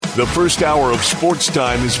The first hour of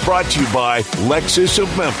Sportstime is brought to you by Lexus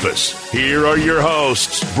of Memphis. Here are your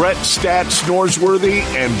hosts, Brett Stats Norsworthy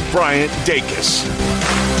and Bryant Dacus.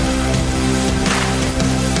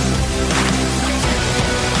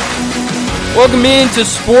 Welcome into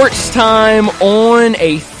Sportstime on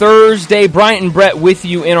a Thursday. Bryant and Brett with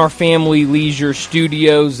you in our Family Leisure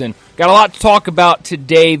Studios, and got a lot to talk about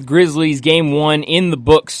today. The Grizzlies game 1 in the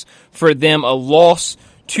books for them, a loss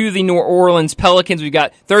to the New Orleans Pelicans. We've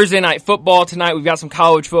got Thursday night football tonight. We've got some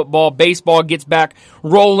college football. Baseball gets back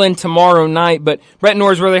rolling tomorrow night. But Brett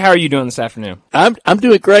Norsworthy, how are you doing this afternoon? I'm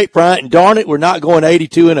doing great, Bryant. And darn it, we're not going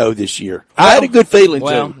 82-0 this year. I had a good feeling, too.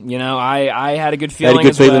 Well, you know, I had a good feeling. I had a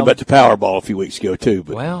good feeling about the Powerball a few weeks ago, too.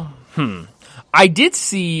 But. Well, I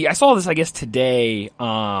saw this, I guess, today,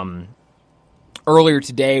 earlier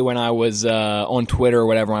today when I was on Twitter or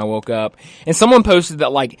whatever when I woke up, and someone posted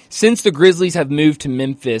that, like, since the Grizzlies have moved to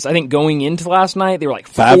Memphis, I think going into last night, they were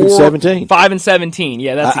like 5-17. 5-17.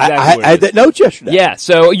 Yeah, that's exactly what it I had that note yesterday. Yeah,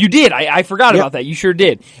 so you did. I forgot about that. You sure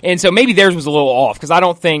did. And so maybe theirs was a little off, because I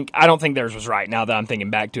don't think theirs was right now that I'm thinking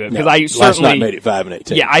back to it. Because I certainly last night made it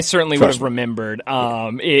 5-18. Yeah, I certainly would have remembered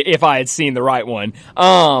if I had seen the right one.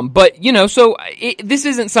 But, you know, so this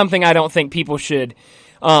isn't something I don't think people should,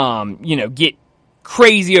 get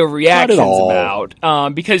crazy overreactions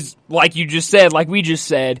about, because like we just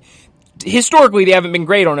said, historically they haven't been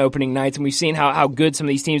great on opening nights, and we've seen how good some of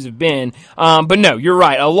these teams have been. But no, you're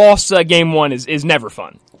right. A loss game 1 is never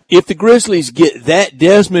fun. If the Grizzlies get that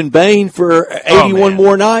Desmond Bain for 81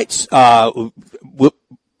 more nights,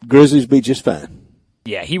 Grizzlies be just fine.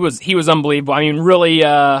 Yeah, he was unbelievable. I mean, really,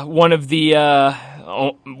 one of the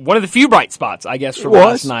few bright spots, I guess, from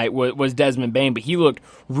last night was Desmond Bain, but he looked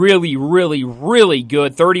really, really, really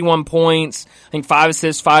good. 31 points, I think 5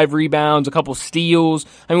 assists, 5 rebounds, a couple steals.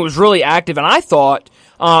 I mean, it was really active, and I thought,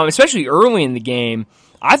 especially early in the game,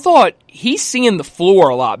 I thought he's seeing the floor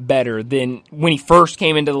a lot better than when he first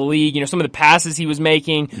came into the league. You know, some of the passes he was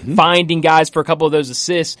making, finding guys for a couple of those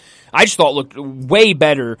assists, I just thought looked way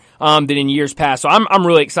better than in years past. So I'm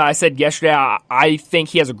really excited. I said yesterday I think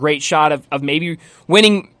he has a great shot of maybe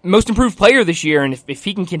winning Most Improved Player this year, and if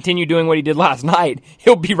he can continue doing what he did last night,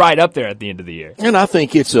 he'll be right up there at the end of the year. And I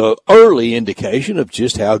think it's an early indication of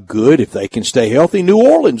just how good, if they can stay healthy, New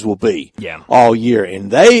Orleans will be all year.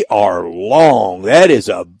 And they are long. That is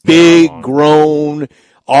a big, grown,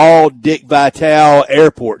 all Dick Vitale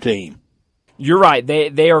airport team. You're right.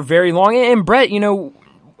 They are very long. And Brett, you know,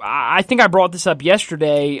 I think I brought this up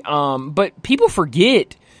yesterday, but people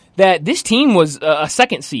forget that this team was a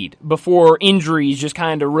second seed before injuries just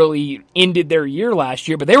kind of really ended their year last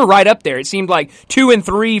year, but they were right up there. It seemed like 2 and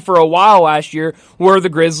 3 for a while last year were the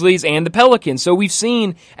Grizzlies and the Pelicans. So we've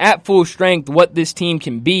seen at full strength what this team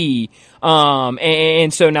can be.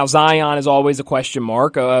 And so now Zion is always a question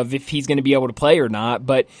mark of if he's going to be able to play or not,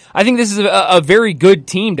 but I think this is a very good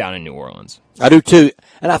team down in New Orleans. I do too.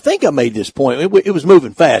 And I think I made this point. It was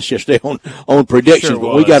moving fast yesterday on predictions,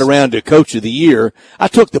 but we got around to Coach of the Year. I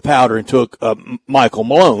took the powder and took Michael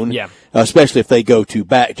Malone, especially if they go to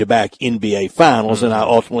back-to-back NBA finals, and I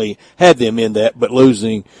ultimately had them in that, but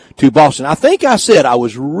losing to Boston. I think I said I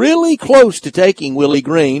was really close to taking Willie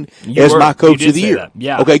Green as my Coach of the Year. That.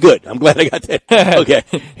 Yeah. Okay, good. I'm glad I got that. Okay.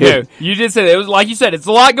 Yeah, you did say that. It was like you said, it's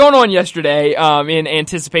a lot going on yesterday in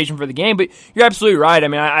anticipation for the game, but you're absolutely right. I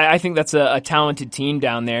mean, I think that's a talented team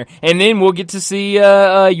down there. And then we'll get to see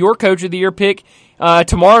your Coach of the Year pick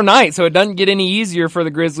tomorrow night, so it doesn't get any easier for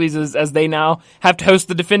the Grizzlies as they now have to host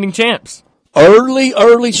the defending champs.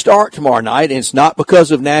 Early start tomorrow night, and it's not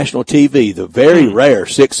because of national TV. The very rare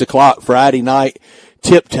 6 o'clock Friday night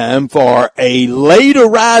tip time for a late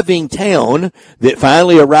arriving town that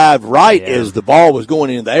finally arrived right as the ball was going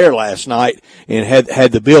into the air last night and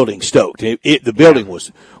had the building stoked. The building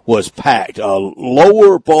was packed.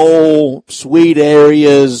 Lower bowl, suite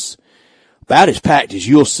areas, about as packed as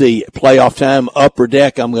you'll see at playoff time. Upper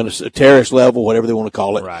deck, I'm going to terrace level, whatever they want to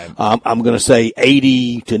call it. Right. I'm going to say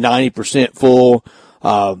 80 to 90% full.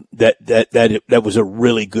 That was a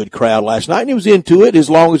really good crowd last night, and it was into it as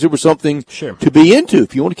long as there was something to be into.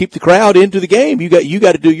 If you want to keep the crowd into the game, you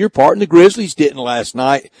got to do your part, and the Grizzlies didn't last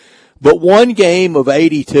night. But one game of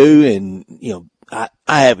 82, and you know,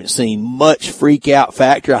 I haven't seen much freak out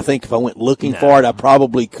factor. I think if I went looking for it, I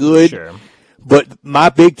probably could. Sure. But my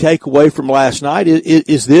big takeaway from last night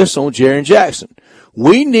is this on Jaren Jackson.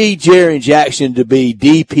 We need Jaren Jackson to be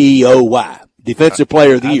DPOY, Defensive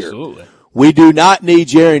Player of the Year. We do not need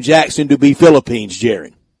Jaren Jackson to be Philippines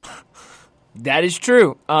Jaren. That is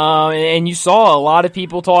true. And you saw a lot of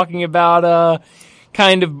people talking about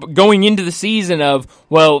kind of going into the season of,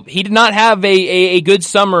 well, he did not have a good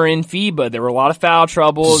summer in FIBA. There were a lot of foul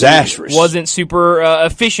troubles. Disastrous. Wasn't super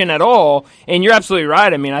efficient at all. And you're absolutely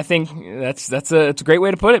right. I mean, I think it's a great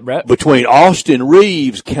way to put it, Brett. Between Austin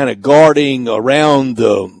Reeves kind of guarding around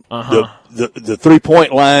the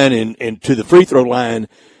 3-point line and to the free throw line,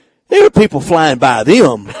 there were people flying by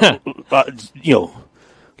them,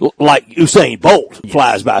 like Usain Bolt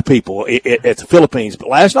flies by people at the Philippines. But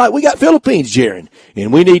last night we got Philippines, Jaron,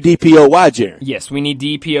 and we need DPOY, Jaron. Yes, we need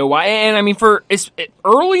DPOY. And, I mean,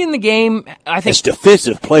 early in the game, I think... It's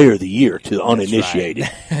Defensive Player of the Year to the uninitiated.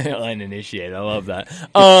 Right. Uninitiated, I love that.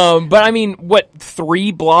 But, I mean,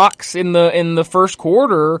 3 blocks in the first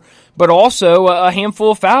quarter, but also a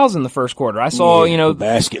handful of fouls in the first quarter. I saw, a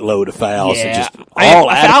basket load of fouls. Yeah. And just all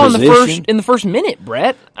a out foul of position. in the first minute,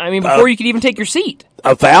 Brett. I mean, before you could even take your seat.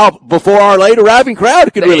 A foul before our late arriving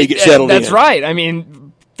crowd could really get settled in. That's right. I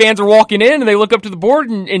mean, fans are walking in and they look up to the board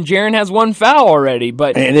and Jaron has 1 foul already.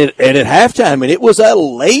 But and at halftime, and it was a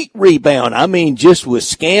late rebound. I mean, just with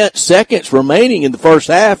scant seconds remaining in the first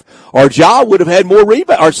half, our Ja would have had more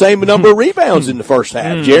rebounds, or same number of rebounds in the first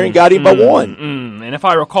half. Jaron got him by 1. And if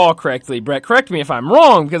I recall correctly, Brett, correct me if I'm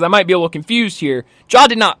wrong, because I might be a little confused here. Ja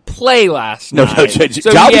did not play last night. No, so he's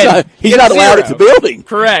not allowed at the building.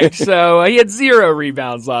 Correct. So he had 0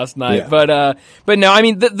 rebounds last night. Yeah. But no, I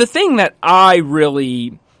mean, the thing that I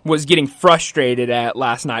really was getting frustrated at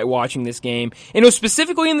last night watching this game, and it was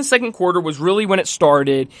specifically in the second quarter, was really when it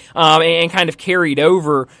started and kind of carried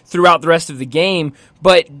over throughout the rest of the game.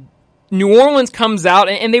 But New Orleans comes out,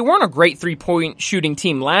 and they weren't a great 3-point shooting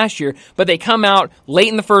team last year, but they come out late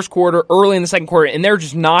in the first quarter, early in the second quarter, and they're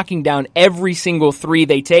just knocking down every single 3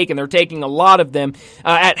 they take, and they're taking a lot of them.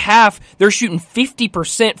 At half, they're shooting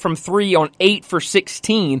 50% from 3 on 8 for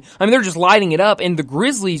 16. I mean, they're just lighting it up, and the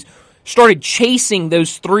Grizzlies started chasing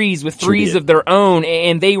those threes with threes of their own,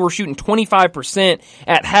 and they were shooting 25%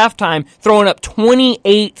 at halftime, throwing up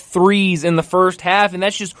 28 threes in the first half, and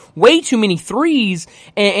that's just way too many threes,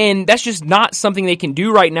 and that's just not something they can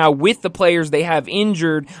do right now with the players they have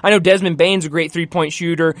injured. I know Desmond Bane's a great 3-point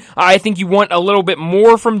shooter. I think you want a little bit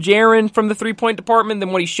more from Jaron from the 3-point department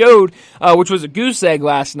than what he showed, which was a goose egg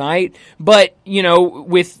last night, but,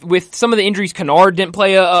 with some of the injuries, Kennard didn't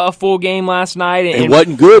play a full game last night, and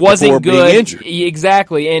wasn't good. Wasn't good. Being injured.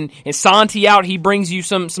 Exactly. And Santi out, he brings you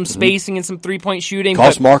some spacing and some 3-point shooting.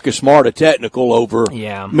 Cost Marcus Smart a technical over.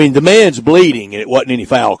 Yeah. I mean, the man's bleeding, and it wasn't any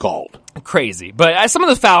foul called. Crazy. But some of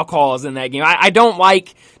the foul calls in that game, I don't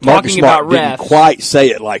like Marcus talking Smart about refs. Didn't quite say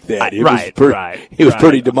it like that. It was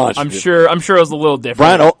pretty demonstrative. I'm sure it was a little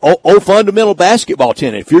different. Brian, fundamental basketball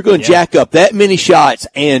tennis. If you're going to jack up that many shots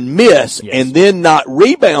and miss and then not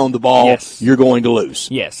rebound the ball, you're going to lose.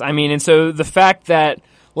 Yes. I mean, and so the fact that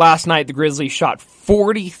last night the Grizzlies shot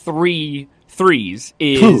 43 threes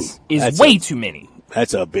is way too many.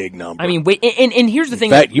 That's a big number. I mean, and here's the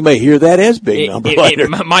thing. In fact, you may hear that as big number later.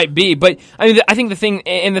 It might be, but I think the thing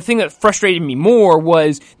that frustrated me more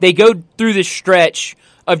was they go through this stretch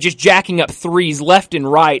of just jacking up threes left and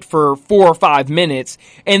right for 4 or 5 minutes,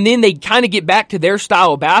 and then they kind of get back to their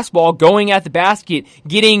style of basketball, going at the basket,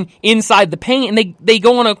 getting inside the paint, and they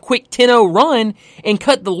go on a quick 10-0 run and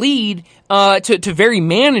cut the lead to very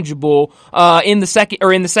manageable in the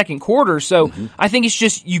second quarter. So I think it's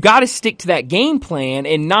just you got to stick to that game plan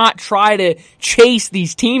and not try to chase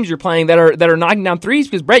these teams you're playing that are knocking down threes.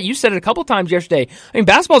 Because Brett, you said it a couple times yesterday. I mean,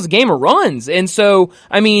 basketball's a game of runs, and so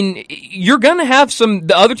I mean you're gonna have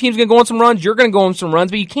the other team's gonna go on some runs. You're gonna go on some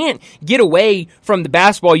runs, but you can't get away from the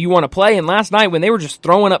basketball you want to play. And last night when they were just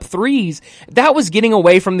throwing up threes, that was getting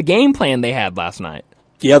away from the game plan they had last night.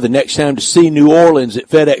 Yeah, the next time to see New Orleans at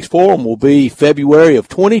FedEx Forum will be February of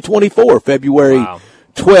 2024, February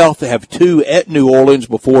 12th. They have 2 at New Orleans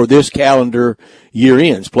before this calendar year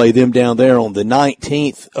ends. Play them down there on the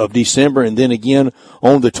 19th of December and then again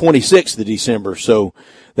on the 26th of December. So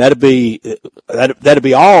that'll be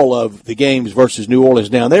all of the games versus New Orleans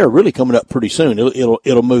down there really coming up pretty soon.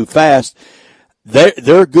 It'll move fast.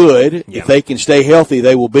 They're good. Yeah. If they can stay healthy,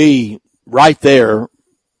 they will be right there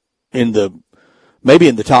in the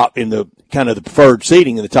kind of the preferred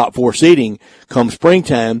seating, in the top 4 seating come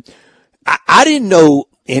springtime. I didn't know,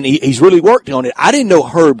 and he's really worked on it. I didn't know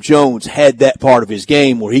Herb Jones had that part of his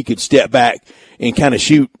game where he could step back and kind of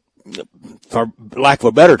shoot, for lack of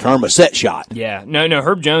a better term, a set shot. Yeah. No,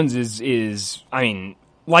 Herb Jones is, I mean,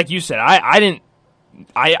 like you said, I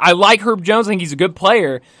like Herb Jones. I think he's a good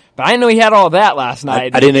player, but I didn't know he had all that last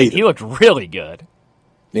night. I didn't either. He looked really good.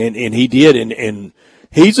 And he did, and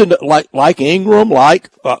he's like Ingram, like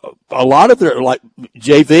a lot of their, like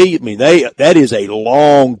JV, I mean, that is a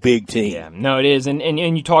long, big team. Yeah, no, it is. And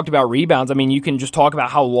you talked about rebounds. I mean, you can just talk about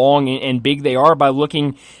how long and big they are by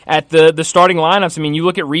looking at the starting lineups. I mean, you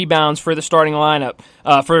look at rebounds for the starting lineup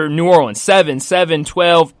for New Orleans, 7, 7,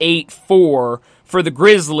 12, 8, 4. For the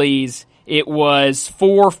Grizzlies, it was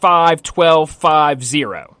 4, 5, 12, 5,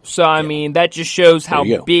 0. So, I mean, that just shows how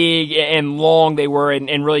big and long they were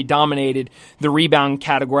and really dominated the rebound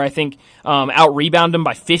category. I think out-rebounded them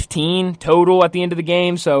by 15 total at the end of the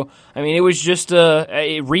game. So, I mean, it was just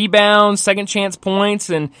a rebound, second-chance points,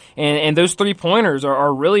 and those three-pointers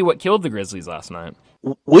are really what killed the Grizzlies last night.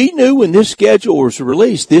 We knew when this schedule was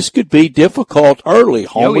released, this could be difficult early.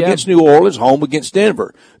 Home against New Orleans, home against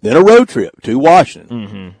Denver, then a road trip to Washington.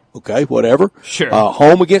 Mm-hmm. Okay, whatever. Sure.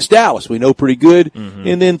 Home against Dallas, we know pretty good. Mm-hmm.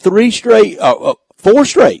 And then 3 straight on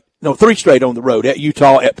the road at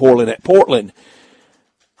Utah, at Portland.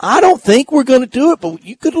 I don't think we're going to do it, but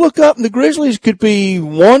you could look up and the Grizzlies could be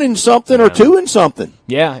 1-something or 2-something.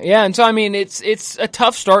 Yeah. And so, I mean, it's a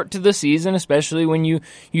tough start to the season, especially when you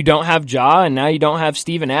don't have Ja and now you don't have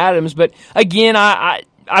Steven Adams. But again, I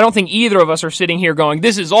don't think either of us are sitting here going,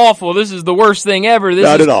 this is awful, this is the worst thing ever.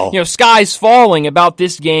 Not at all. Sky's falling about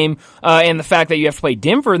this game and the fact that you have to play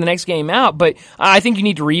Denver the next game out. But I think you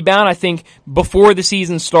need to rebound. I think before the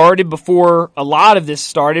season started, before a lot of this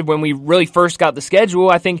started, when we really first got the schedule,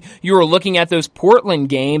 I think you were looking at those Portland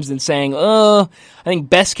games and saying, I think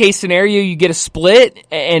best case scenario, you get a split.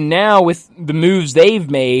 And now with the moves they've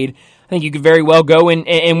made, I think you could very well go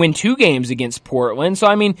and win 2 games against Portland. So,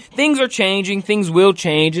 I mean, things are changing. Things will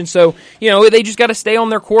change. And so, they just got to stay on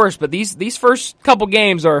their course. But these first couple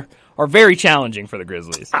games are very challenging for the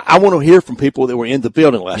Grizzlies. I want to hear from people that were in the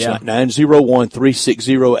building last night.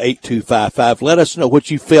 901-360-8255. Let us know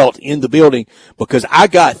what you felt in the building, because I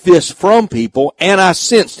got this from people and I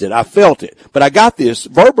sensed it. I felt it. But I got this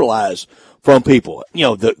verbalized from people.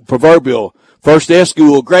 The proverbial first day of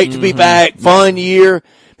school, great to be back, fun year.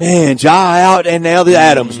 Man, Ja out, and now the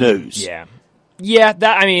Adams news. Yeah.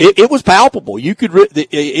 That, I mean, it was palpable. You could,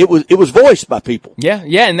 it was voiced by people. Yeah,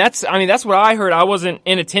 and that's what I heard. I wasn't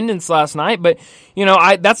in attendance last night, but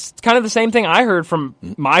that's kind of the same thing I heard from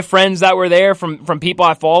my friends that were there, from people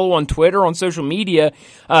I follow on Twitter, on social media,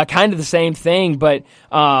 kind of the same thing. But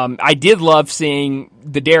I did love seeing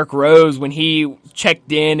the Derrick Rose when he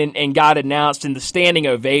checked in and got announced in the standing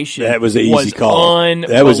ovation. That was an easy call.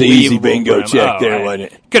 That was an easy bingo check there,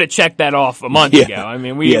 wasn't it? Could have checked that off a month ago. I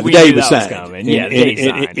mean, we knew that was coming. Yeah,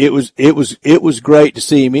 it was great to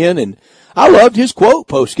see him in, and I loved his quote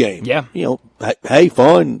post game. Yeah, hey,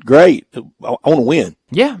 fun, great. I want to win.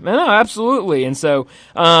 Yeah, no, absolutely. And so,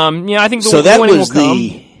 I think so that winning was will come.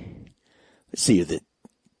 the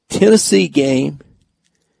Tennessee game.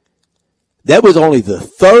 That was only the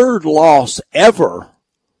 3rd loss ever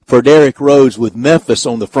for Derrick Rose with Memphis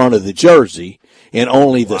on the front of the jersey, and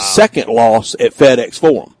only the 2nd loss at FedEx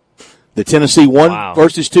Forum. The Tennessee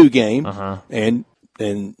 1-2 game, and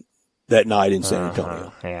that night in San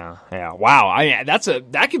Antonio. Yeah. Wow. I mean,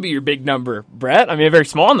 that could be your big number, Brett. I mean, a very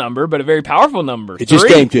small number, but a very powerful number. It just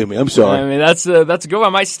came to me. I'm sorry. I mean, that's a good one. I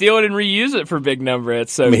might steal it and reuse it for big number.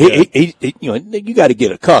 It's so good. You got to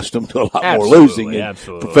get accustomed to a lot more losing in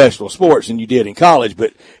professional sports than you did in college,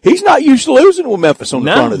 but he's not used to losing with Memphis on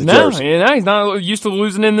the front of the jersey. No, he's not used to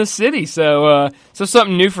losing in this city. So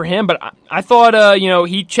something new for him. But I thought,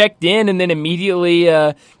 he checked in and then immediately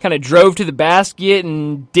kind of drove to the basket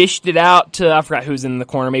and dished it out to, I forgot who's in the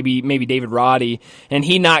corner, maybe David Roddy, and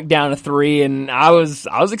he knocked down a 3, and I was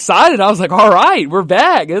excited. I was like, all right, we're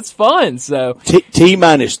back. It's fun. So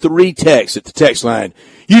T-minus 3 texts at the text line.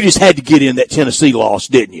 You just had to get in that Tennessee loss,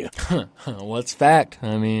 didn't you? Well, it's fact.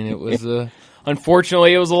 I mean, it was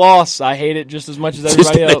unfortunately, it was a loss. I hate it just as much as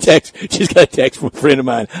everybody else. Just got a text from a friend of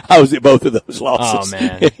mine. I was at both of those losses. Oh,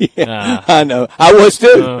 man. I know. I was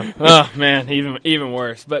too. Man, even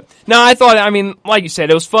worse. But no, I thought, I mean, like you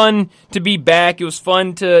said, it was fun to be back. It was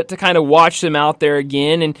fun to kind of watch them out there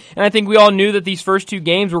again. And I think we all knew that these first 2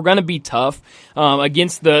 games were going to be tough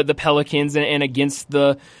against the Pelicans and against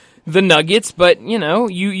the Nuggets, but,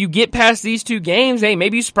 you get past these 2 games, hey,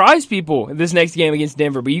 maybe you surprise people this next game against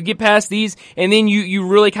Denver, but you get past these, and then you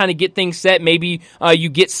really kind of get things set. Maybe you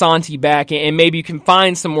get Santi back, and maybe you can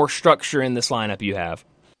find some more structure in this lineup you have.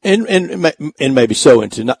 And maybe so.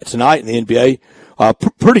 And tonight in the NBA,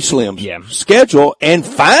 pretty slim schedule, and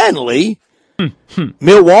finally,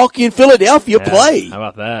 Milwaukee and Philadelphia play. How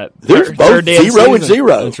about that? They're both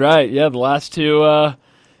 0-0. That's right. Yeah, the last 2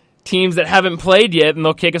 teams that haven't played yet, and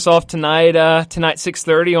they'll kick us off tonight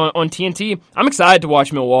 6:30 on TNT. I'm excited to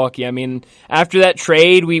watch Milwaukee. I mean, after that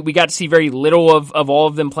trade, we got to see very little of all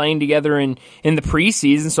of them playing together in the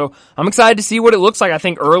preseason, so I'm excited to see what it looks like. I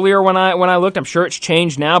think earlier when I looked, I'm sure it's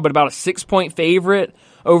changed now, but about a 6-point favorite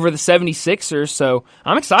over the 76ers, so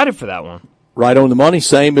I'm excited for that one. Right on the money,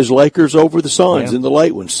 same as Lakers over the Suns in the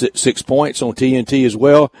late one. 6 points on TNT as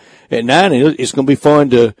well. At 9, it's going to be fun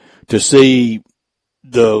to see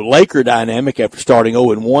the Laker dynamic after starting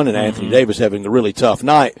 0-1 and Anthony Davis having a really tough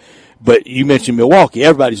night. But you mentioned Milwaukee.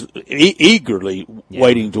 Everybody's eagerly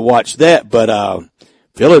waiting to watch that. But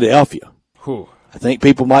Philadelphia, I think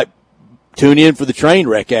people might tune in for the train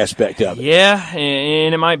wreck aspect of it. Yeah,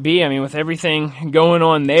 and it might be. I mean, with everything going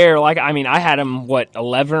on there, I had them,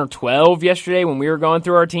 11 or 12 yesterday when we were going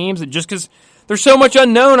through our teams. And just because there's so much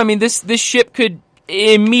unknown, I mean, this ship could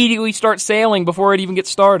immediately start sailing before it even gets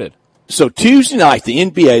started. So Tuesday night, the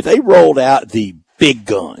NBA, they rolled out the big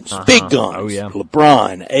guns. Big guns. Oh, yeah.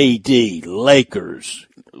 LeBron, AD, Lakers,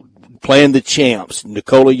 playing the champs,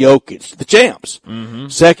 Nikola Jokic, the champs.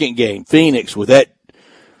 Second game, Phoenix with that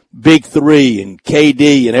Big Three and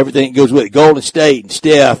KD and everything that goes with it, Golden State and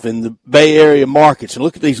Steph and the Bay Area markets. And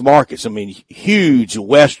look at these markets. I mean, huge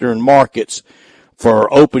Western markets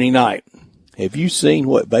for opening night. Have you seen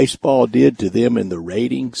what baseball did to them in the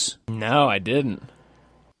ratings? No, I didn't.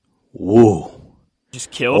 Whoa.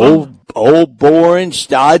 Just killed them? Old boring,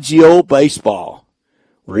 stodgy old baseball.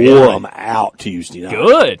 Really? Wore them out Tuesday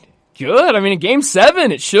night. Good. I mean, in Game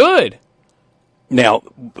 7, it should. Now,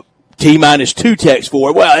 T-2 text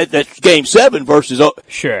for it. Well, that's Game 7 versus.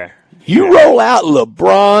 Sure. You roll out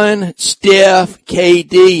LeBron, Steph,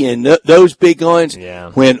 KD, and those big guns.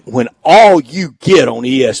 Yeah. When all you get on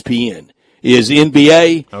ESPN is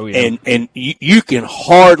NBA, and you can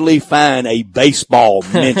hardly find a baseball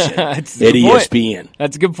mention at ESPN.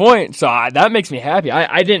 That's a good point. So that makes me happy.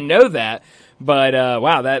 I didn't know that. But,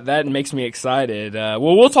 wow, that makes me excited.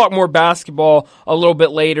 Well, we'll talk more basketball a little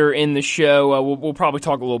bit later in the show. We'll probably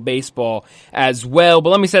talk a little baseball as well. But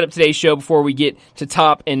let me set up today's show before we get to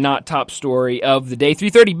top and not top story of the day.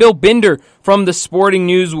 3:30, Bill Bender from the Sporting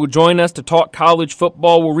News will join us to talk college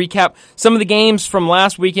football. We'll recap some of the games from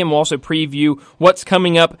last weekend. We'll also preview what's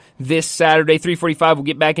coming up this Saturday. 3:45, we'll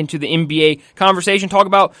get back into the NBA conversation, talk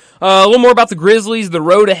about a little more about the Grizzlies, the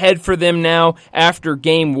road ahead for them now after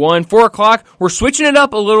Game 1. 4 o'clock, we're switching it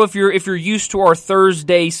up a little if you're used to our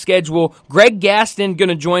Thursday schedule. Greg Gaston going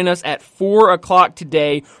to join us at 4 o'clock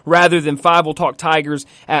today rather than 5. We'll talk Tigers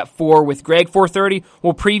at 4 with Greg. 4:30,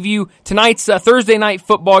 we'll preview tonight's Thursday night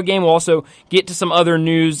football game. We'll also get to some other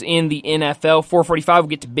news in the NFL. 4:45, we'll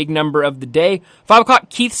get to big number of the day. 5 o'clock,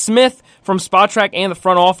 Keith Smith from Spot Track and the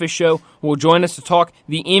Front Office Show will join us to talk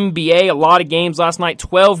the NBA. A lot of games last night,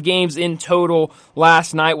 12 games in total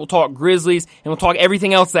last night. We'll talk Grizzlies, and we'll talk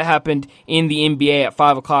everything else that happened in the NBA at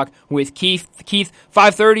 5 o'clock with Keith.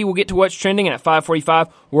 5:30, we'll get to what's trending, and at 5:45,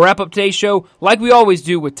 we'll wrap up today's show like we always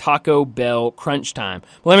do with Taco Bell Crunch Time.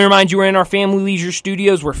 Let me remind you, we're in our Family Leisure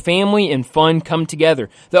studios where family and fun come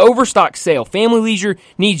together. The Overstock Sale. Family Leisure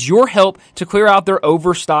needs your help to clear out their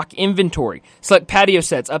overstock inventory. Select patio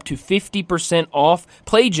sets up to 50% off,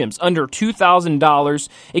 play gyms under $2,000,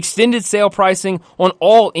 extended sale pricing on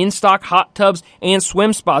all in-stock hot tubs and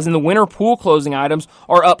swim spas, and the winter pool closing items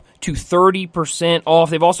are up to 30% off.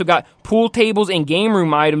 They've also got pool tables and game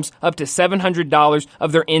room items up to $700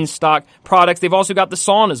 of their in-stock products. They've also got the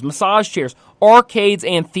saunas, massage chairs, arcades,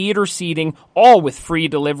 and theater seating, all with free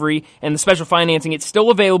delivery. And the special financing, it's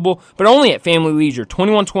still available, but only at Family Leisure,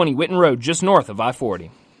 2120 Whitten Road, just north of I-40.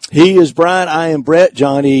 He is Bryant. I am Brett.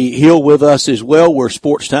 Johnny Hill with us as well. We're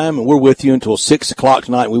Sportstime, and we're with you until 6 o'clock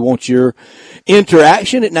tonight. We want your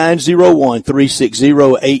interaction at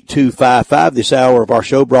 901-360-8255. This hour of our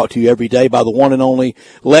show brought to you every day by the one and only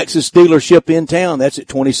Lexus dealership in town. That's at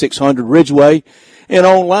 2600 Ridgeway and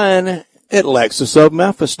online at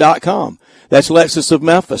lexusofmemphis.com. That's Lexus of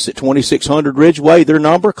Memphis at 2600 Ridgeway. Their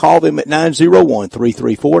number, call them at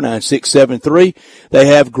 901-334-9673. They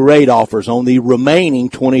have great offers on the remaining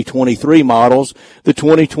 2023 models. The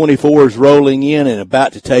 2024 is rolling in and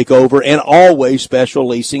about to take over, and always special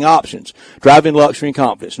leasing options. Driving luxury and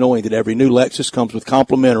confidence, knowing that every new Lexus comes with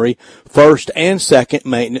complimentary first and second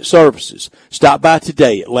maintenance services. Stop by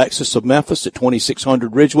today at Lexus of Memphis at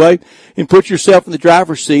 2600 Ridgeway and put yourself in the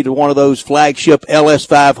driver's seat of one of those flagship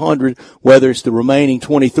LS500, whether it's the remaining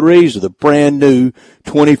 23s or the brand new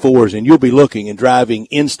 24s, and you'll be looking and driving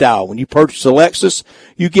in style. When you purchase a Lexus,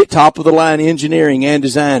 you get top of the line engineering and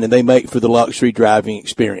design, and they make for the luxury driving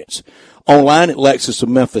experience. online at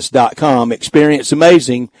lexusofmemphis.com. Experience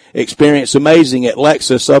amazing at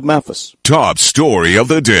Lexus of Memphis. Top story of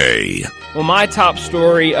the day. Well, my top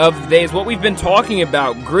story of the day is what we've been talking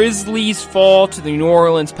about. Grizzlies fall to the New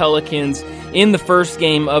Orleans Pelicans in the first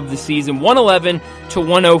game of the season.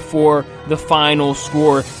 111-104, the final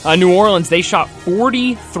score. New Orleans, they shot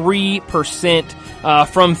 43%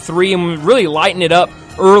 from three and really lighten it up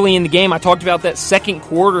early in the game. I talked about that second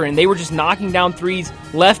quarter, and they were just knocking down threes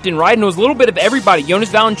left and right, and it was a little bit of everybody.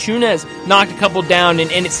 Jonas Valanciunas knocked a couple down,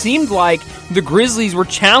 and it seemed like the Grizzlies were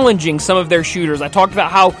challenging some of their shooters. I talked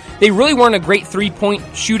about how they really weren't a great three-point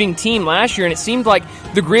shooting team last year, and it seemed like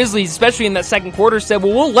the Grizzlies, especially in that second quarter, said,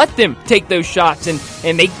 well, we'll let them take those shots, and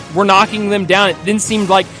they were knocking them down. It then seemed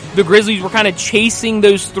like the Grizzlies were kind of chasing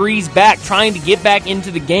those threes back, trying to get back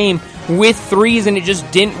into the game with threes, and it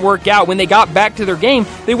just didn't work out. When they got back to their game,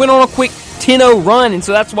 they went on a quick 10-0 run, and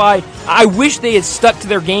so that's why I wish they had stuck to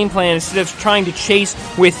their game plan instead of trying to chase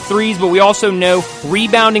with threes, but we also know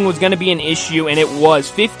rebounding was going to be an issue, and it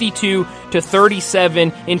was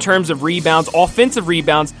 52-37 in terms of rebounds. Offensive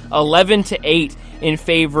rebounds, 11-8 in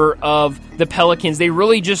favor of the Pelicans. They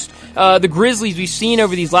really just, the Grizzlies we've seen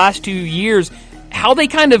over these last 2 years, how they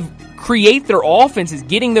kind of create their offense is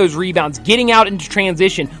getting those rebounds, getting out into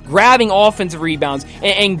transition, grabbing offensive rebounds,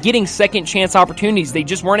 and getting second chance opportunities. They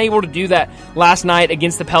just weren't able to do that last night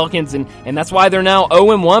against the Pelicans, and that's why they're now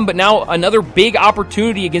 0-1, but now another big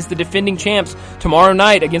opportunity against the defending champs tomorrow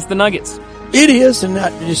night against the Nuggets. It is, and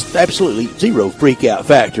not just absolutely zero freak out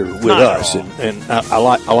factor with us. And I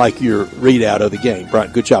like your readout of the game,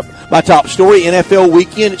 Bryant. Good job. My top story: NFL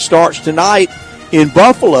weekend. It starts tonight in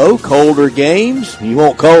Buffalo. Colder games. You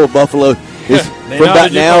want cold, Buffalo. From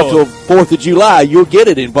about now till 4th of July, you'll get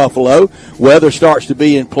it in Buffalo. Weather starts to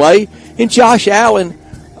be in play, and Josh Allen,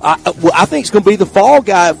 I think, is going to be the fall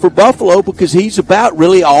guy for Buffalo because he's about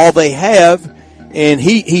really all they have, and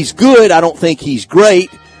he's good. I don't think he's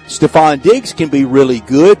great. Stephon Diggs can be really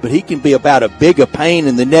good, but he can be about as big a pain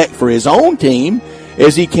in the neck for his own team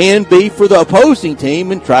as he can be for the opposing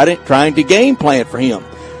team and trying to game plan for him.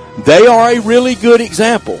 They are a really good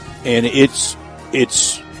example, and it's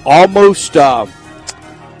almost a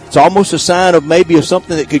sign of maybe of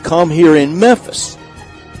something that could come here in Memphis.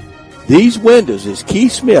 These windows, as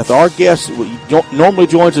Keith Smith, our guest, normally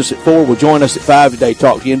joins us at 4, will join us at 5 today,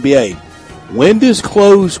 talk to NBA. Windows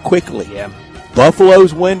close quickly. Yeah.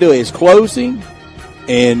 Buffalo's window is closing,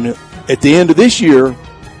 and at the end of this year,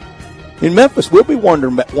 in Memphis, we'll be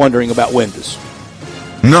wondering about windows.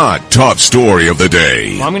 Not top story of the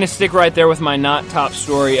day. Well, I'm going to stick right there with my not top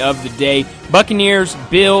story of the day. Buccaneers,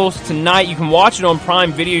 Bills, tonight. You can watch it on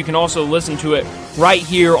Prime Video. You can also listen to it right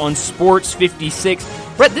here on Sports 56.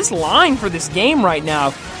 Brett, this line for this game right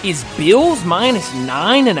now is Bills minus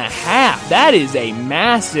 9.5. That is a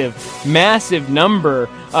massive, massive number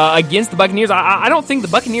against the Buccaneers. I don't think the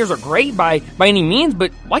Buccaneers are great by any means,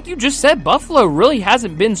 but like you just said, Buffalo really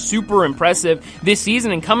hasn't been super impressive this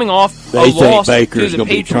season, and coming off a loss to the Patriots. They think Baker's going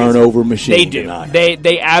to be turnover machine. They do. Tonight.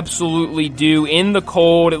 They absolutely do. In the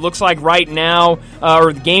cold, it looks like right now,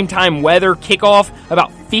 or the game time weather, kickoff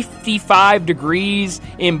about 55 degrees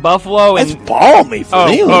in Buffalo. That's balmy for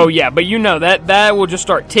them. Oh, yeah, but you know, that will just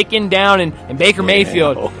start ticking down, and Baker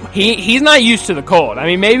Mayfield, he's not used to the cold. I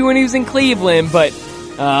mean, maybe when he was in Cleveland, but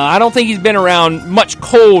I don't think he's been around much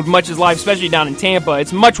cold much his life, especially down in Tampa.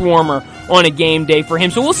 It's much warmer on a game day for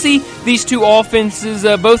him. So we'll see these two offenses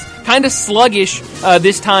both kind of sluggish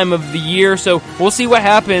this time of the year. So we'll see what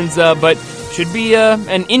happens, but should be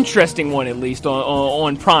an interesting one, at least,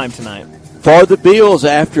 on Prime tonight. For the Bills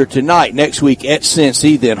after tonight, next week at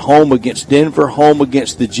Cincy, then home against Denver, home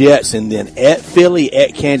against the Jets, and then at Philly,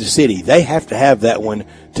 at Kansas City. They have to have that one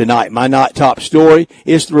tonight. My not top story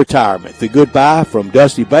is the retirement, the goodbye from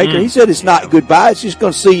Dusty Baker. He said it's not goodbye. It's just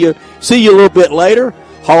going to see you a little bit later.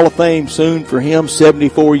 Hall of Fame soon for him,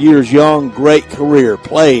 74 years young, great career,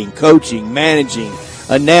 playing, coaching, managing,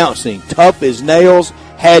 announcing, tough as nails,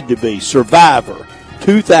 had to be, survivor.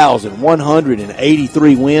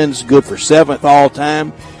 2,183 wins, good for 7th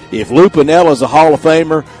all-time. If Lou Pinella's a Hall of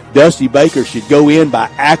Famer, Dusty Baker should go in by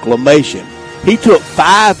acclamation. He took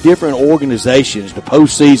 5 different organizations to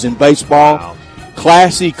postseason baseball. Wow.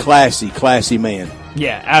 Classy man.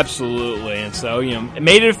 Yeah, absolutely. And so, it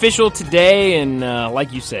made it official today, and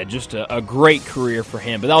like you said, just a great career for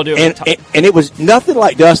him. But that'll do it. And it was nothing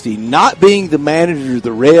like Dusty not being the manager of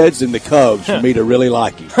the Reds and the Cubs for me to really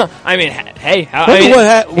like him. I mean, hey,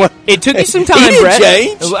 it took you some time, he didn't Brett.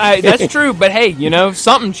 Change. That's true, but hey,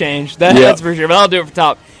 something changed. That's for sure. But I'll do it for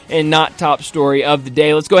top and not top story of the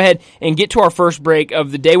day. Let's go ahead and get to our first break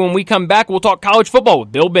of the day. When we come back, we'll talk college football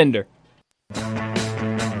with Bill Bender.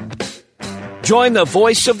 Join the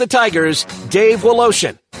voice of the Tigers, Dave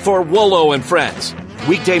Woloshin, for Wolo and Friends.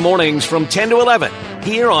 Weekday mornings from 10 to 11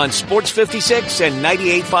 here on Sports 56 and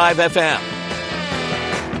 98.5 FM.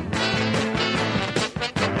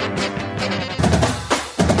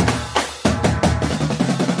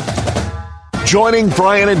 Joining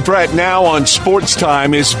Bryant and Brett now on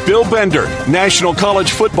Sportstime is Bill Bender, national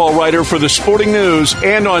college football writer for the Sporting News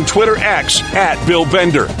and on Twitter X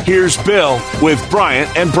 @BillBender. Here's Bill with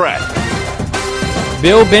Bryant and Brett.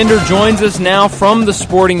 Bill Bender joins us now from the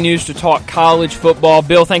Sporting News to talk college football.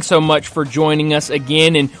 Bill, thanks so much for joining us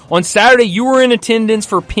again. And on Saturday, you were in attendance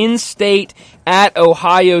for Penn State at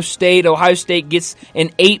Ohio State. Ohio State gets an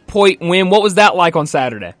 8-point win. What was that like on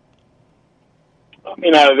Saturday? I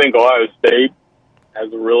mean, I think Ohio State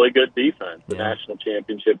has a really good defense, the national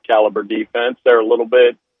championship caliber defense. They're a little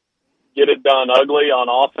bit get it done ugly on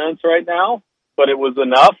offense right now, but it was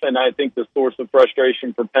enough, and I think the source of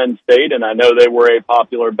frustration for Penn State, and I know they were a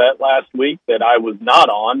popular bet last week that I was not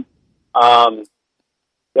on,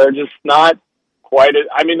 they're just not quite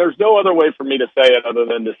I mean, there's no other way for me to say it other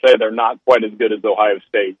than to say they're not quite as good as Ohio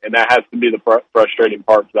State, and that has to be the frustrating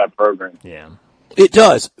part for that program. Yeah. It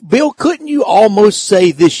does. Bill, couldn't you almost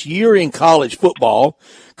say this year in college football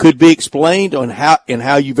could be explained on how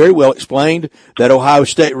you very well explained that Ohio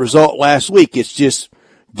State result last week? It's just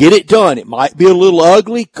get it done. It might be a little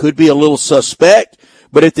ugly, could be a little suspect,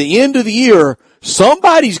 but at the end of the year,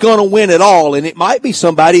 somebody's going to win it all, and it might be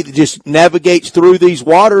somebody that just navigates through these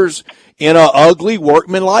waters in a ugly,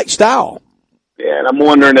 workmanlike style. Yeah, and I'm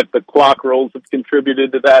wondering if the clock rules have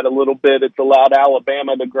contributed to that a little bit. It's allowed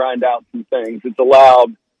Alabama to grind out some things. It's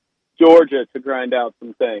allowed Georgia to grind out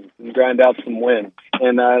some things and grind out some wins.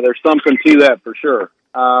 And there's something to that for sure.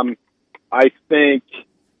 I think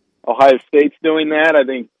Ohio State's doing that. I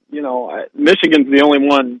think, Michigan's the only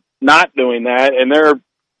one not doing that. And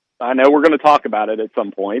I know we're going to talk about it at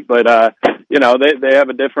some point, but, they have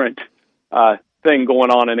a different thing going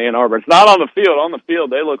on in Ann Arbor. It's not on the field. On the field,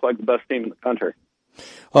 they look like the best team in the country.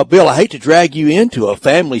 Bill, I hate to drag you into a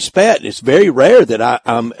family spat. It's very rare that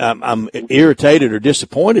I'm irritated or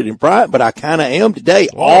disappointed in Bryant, but I kind of am today.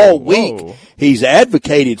 All week, he's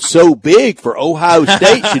advocated so big for Ohio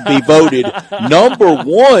State should be voted number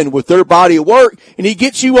one with their body of work, and he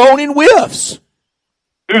gets you on in whiffs.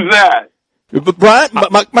 Who's that? But Bryant,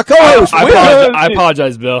 my co-host. I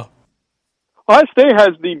apologize, Bill. Ohio State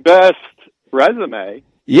has the best resume.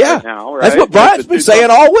 Yeah, right now, right? That's what Bryant's been saying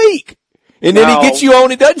all week. And then he gets you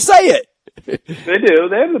on and doesn't say it. They do.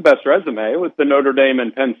 They have the best resume with the Notre Dame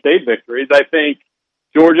and Penn State victories. I think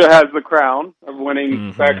Georgia has the crown of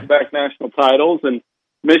winning back-to-back national titles, and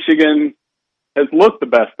Michigan has looked the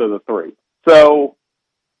best of the three. So,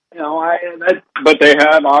 but they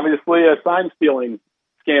have obviously a sign-stealing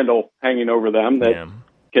scandal hanging over them that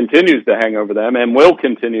continues to hang over them and will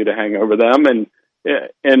continue to hang over them and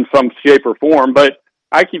in some shape or form. But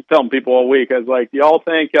I keep telling people all week, I was like, do y'all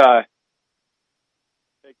think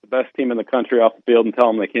take the best team in the country off the field and tell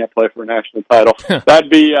them they can't play for a national title?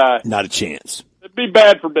 That'd be not a chance. It'd be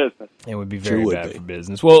bad for business. It would be very bad for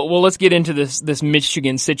business. Well, let's get into this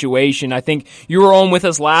Michigan situation. I think you were on with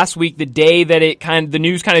us last week, the day that the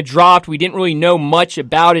news kind of dropped. We didn't really know much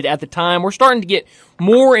about it at the time. We're starting to get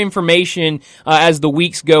more information as the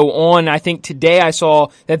weeks go on. I think today I saw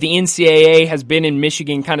that the NCAA has been in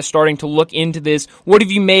Michigan kind of starting to look into this. What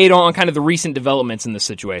have you made on kind of the recent developments in this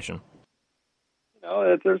situation?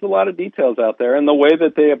 There's a lot of details out there, and the way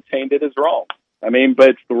that they obtained it is wrong. I mean, but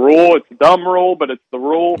it's the rule. It's a dumb rule, but it's the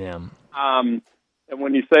rule. Yeah. And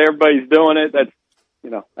when you say everybody's doing it, that's,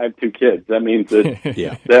 I have 2 kids. That means that,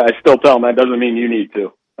 that I still tell them that doesn't mean you need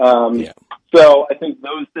to. So I think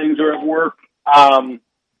those things are at work. I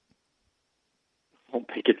don't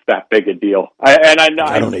think it's that big a deal.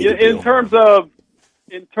 In terms of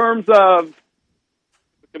the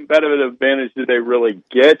competitive advantage that they really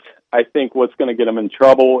get, I think what's going to get them in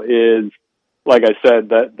trouble is, like I said,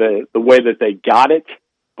 that the way that they got it.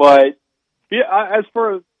 But as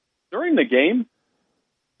for during the game,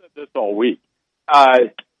 I said this all week,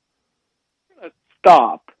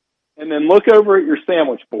 stop and then look over at your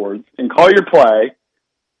sandwich boards and call your play.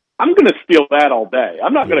 I'm going to steal that all day.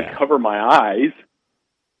 I'm not going to cover my eyes.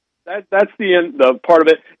 That's the part of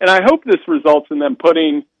it. And I hope this results in them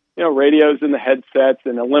putting radios in the headsets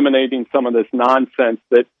and eliminating some of this nonsense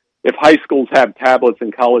that if high schools have tablets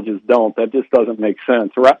and colleges don't, that just doesn't make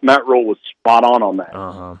sense. Matt Rule was spot on that.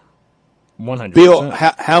 100%. Bill,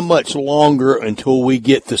 how much longer until we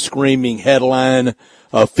get the screaming headline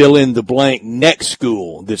fill in the blank next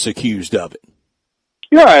school that's accused of it?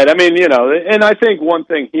 You're right. I mean, and I think one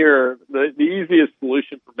thing here, the easiest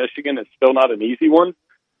solution for Michigan is still not an easy one.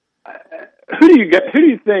 who do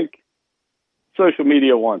you think social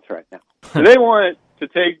media wants right now? Do they want to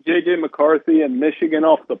take J.J. McCarthy and Michigan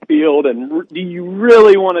off the field, and do you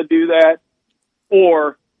really want to do that,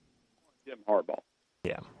 or Jim Harbaugh?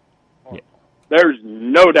 Yeah. There's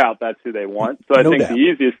no doubt that's who they want. So I think the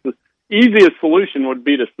easiest solution would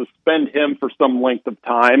be to suspend him for some length of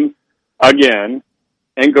time again,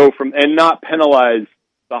 and and not penalize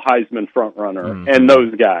the Heisman front runner and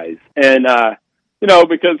those guys. And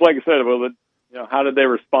because like I said, how did they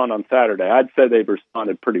respond on Saturday? I'd say they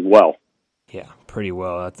responded pretty well. Yeah, pretty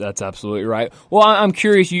well. That's absolutely right. Well, I'm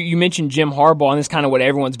curious, you mentioned Jim Harbaugh, and this is kind of what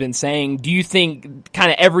everyone's been saying. Do you think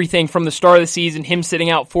kind of everything from the start of the season, him sitting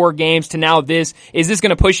out 4 games to now is this going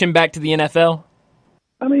to push him back to the NFL?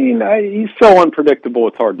 I mean, he's so unpredictable,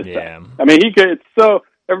 it's hard to say. I mean,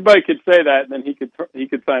 everybody could say that, and then he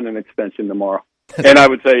could sign an extension tomorrow. And I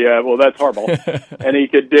would say, yeah, well, that's Harbaugh. And he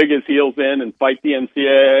could dig his heels in and fight the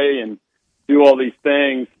NCAA and do all these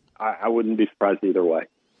things. I wouldn't be surprised either way.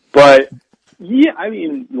 But yeah, I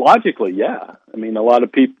mean, logically, yeah. I mean, a lot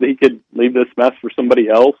of people, he could leave this mess for somebody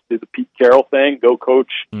else, do the Pete Carroll thing, go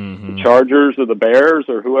coach the Chargers or the Bears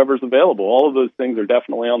or whoever's available. All of those things are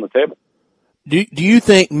definitely on the table. Do you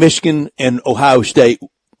think Michigan and Ohio State,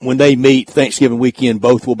 when they meet Thanksgiving weekend,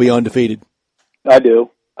 both will be undefeated? I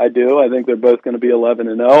do. I think they're both going to be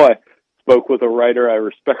 11-0. I spoke with a writer I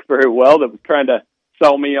respect very well that was trying to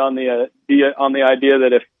sell me on the idea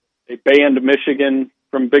that if they banned Michigan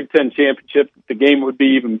from Big Ten championship, the game would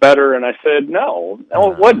be even better. And I said, no,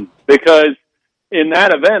 it wouldn't, because in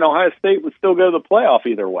that event, Ohio State would still go to the playoff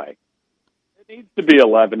either way. It needs to be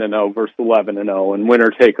 11-0 versus 11-0 and winner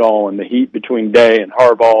take all, and the heat between Day and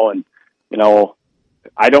Harbaugh. And,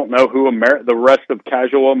 I don't know who the rest of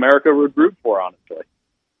casual America would root for, honestly.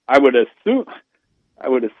 I would assume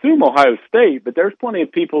Ohio State, but there's plenty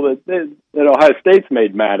of people that Ohio State's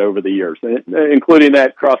made mad over the years, including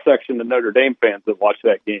that cross-section of Notre Dame fans that watch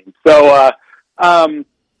that game. So,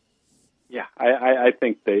 yeah, I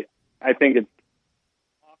think it's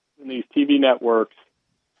in these TV networks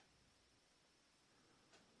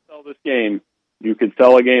sell this game. You could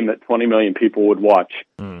sell a game that 20 million people would watch.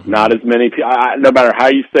 Not as many people, no matter how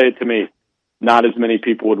you say it to me, not as many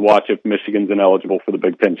people would watch if Michigan's ineligible for the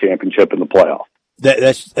Big Ten championship in the playoff.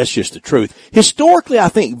 That's just the truth. Historically, I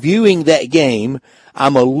think viewing that game,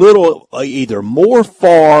 I'm a little either more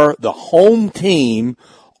for the home team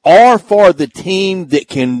or for the team that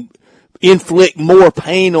can inflict more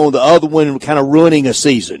pain on the other one, kind of ruining a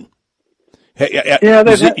season. Yeah,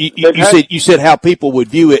 you said how people would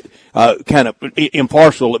view it, kind of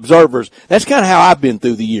impartial observers. That's kind of how I've been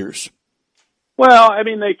through the years. Well, I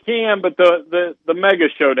mean, they can, but the mega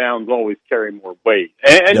showdowns always carry more weight.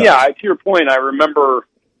 And yeah, to your point, I remember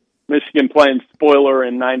Michigan playing spoiler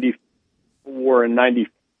in 94 and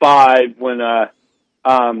 95 when,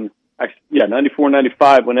 94,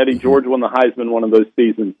 95 when Eddie George won the Heisman one of those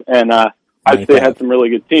seasons. And, I'd say had some really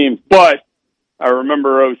good teams, but I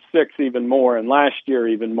remember 06 even more and last year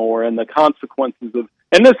even more, and the consequences of,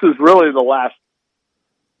 and this is really the last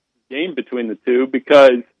game between the two,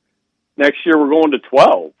 because next year we're going to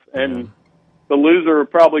 12, and the loser will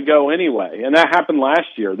probably go anyway. And that happened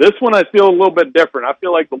last year. This one I feel a little bit different. I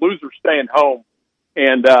feel like the loser's staying home,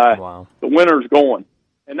 and the winner's going.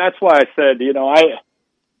 And that's why I said, the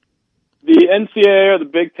NCAA or the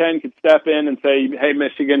Big Ten could step in and say, hey,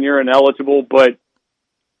 Michigan, you're ineligible. But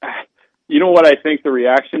you know what I think the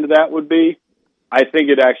reaction to that would be? I think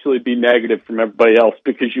it'd actually be negative from everybody else,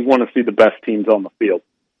 because you want to see the best teams on the field.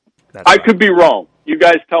 I could be wrong. You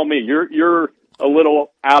guys tell me. You're a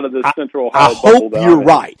little out of the Central Ohio bubble. I hope you're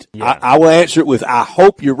right. Yeah. I will answer it with, I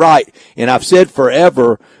hope you're right. And I've said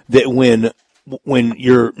forever that when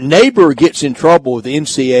your neighbor gets in trouble with the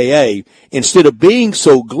NCAA, instead of being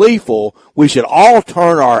so gleeful, we should all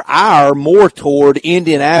turn our ire more toward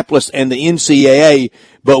Indianapolis and the NCAA,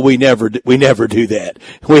 but we never do that.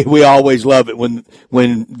 We always love it when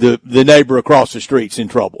the neighbor across the street's in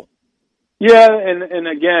trouble. Yeah, and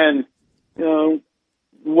again,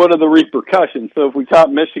 what are the repercussions? So if we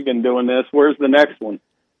caught Michigan doing this, where's the next one?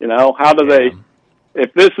 How do they,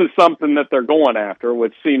 if this is something that they're going after,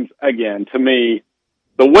 which seems, again, to me,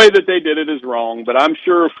 the way that they did it is wrong, but I'm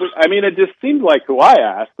sure, it just seems like who I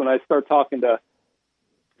ask when I start talking to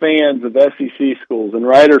fans of SEC schools and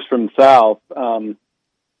writers from the South.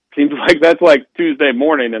 Seems like that's like Tuesday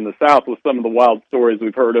morning in the South with some of the wild stories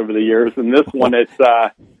we've heard over the years. And this one, it's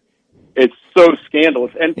so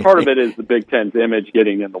scandalous. And part of it is the Big Ten's image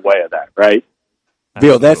getting in the way of that, right?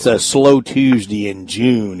 Bill, that's a slow Tuesday in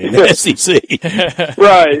June in the SEC.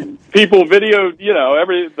 Right. People videoed,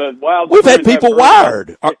 the wild. We've had people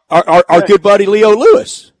wired. Our good buddy Leo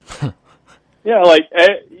Lewis. Yeah, like,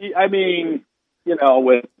 I mean, you know,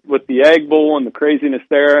 with the Egg Bowl and the craziness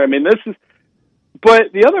there, I mean,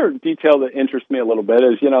 but the other detail that interests me a little bit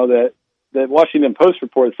is, you know, that Washington Post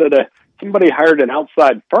report said that somebody hired an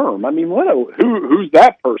outside firm. I mean, who's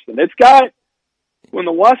that person? When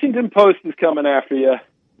the Washington Post is coming after you,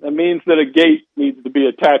 that means that a gate needs to be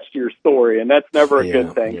attached to your story, and that's never a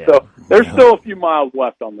good thing. Yeah. So there's still a few miles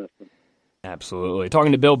left on this one. Absolutely.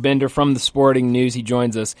 Talking to Bill Bender from the Sporting News. He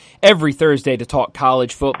joins us every Thursday to talk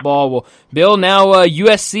college football. Well, Bill, now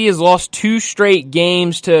USC has lost 2 straight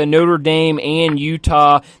games to Notre Dame and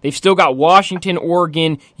Utah. They've still got Washington,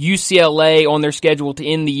 Oregon, UCLA on their schedule to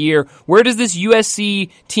end the year. Where does this USC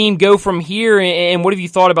team go from here, and what have you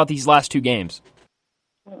thought about these last 2 games?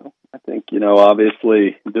 Well, I think, you know,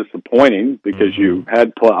 obviously disappointing because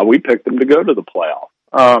we picked them to go to the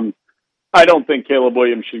playoff. I don't think Caleb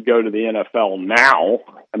Williams should go to the NFL now.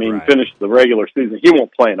 I mean, finish the regular season. He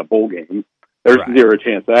won't play in a bowl game. There's zero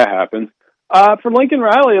chance that happens. For Lincoln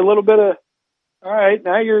Riley, a little bit of, all right,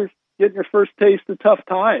 now you're getting your first taste of tough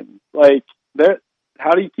times. Like,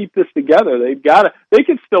 how do you keep this together? They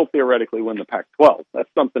could still theoretically win the Pac-12. That's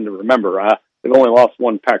something to remember. They've only lost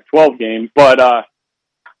 1 Pac-12 game, but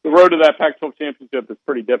the road to that Pac-12 championship is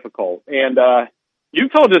pretty difficult. And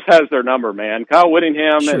Utah just has their number, man. Kyle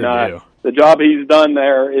Whittingham and the job he's done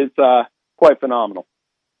there is quite phenomenal.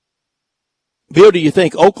 Bill, do you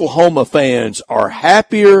think Oklahoma fans are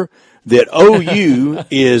happier that OU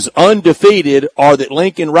is undefeated or that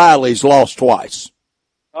Lincoln Riley's lost twice?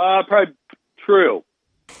 Probably true.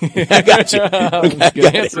 I got you.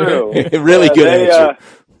 Good answer. True. Really good answer.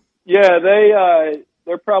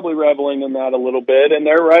 They're probably reveling in that a little bit, and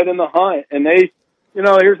they're right in the hunt. And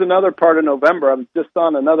here's another part of November. I was just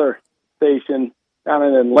on another station down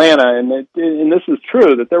in Atlanta, and this is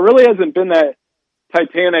true, that there really hasn't been that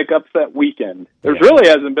Titanic upset weekend. There really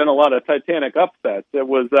hasn't been a lot of Titanic upsets. It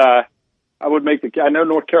was, I know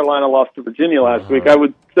North Carolina lost to Virginia last week. I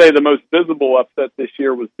would say the most visible upset this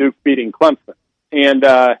year was Duke beating Clemson. And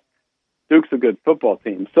Duke's a good football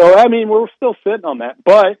team. So, I mean, we're still sitting on that.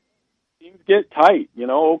 But teams get tight. You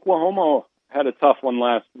know, Oklahoma had a tough one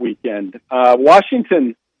last weekend.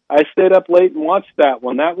 Washington, I stayed up late and watched that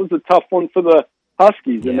one. That was a tough one for the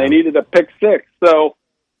Huskies, and they needed a pick 6. So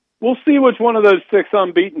we'll see which one of those 6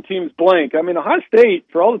 unbeaten teams blink. I mean, Ohio State,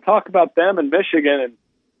 for all the talk about them and Michigan and,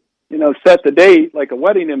 you know, set the date like a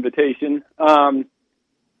wedding invitation, play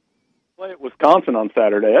at Wisconsin on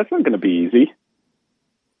Saturday. That's not going to be easy.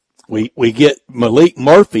 We get Malik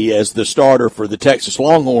Murphy as the starter for the Texas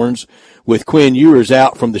Longhorns with Quinn Ewers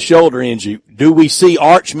out from the shoulder injury. Do we see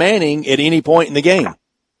Arch Manning at any point in the game?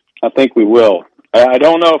 I think we will. I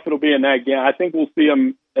don't know if it'll be in that game. I think we'll see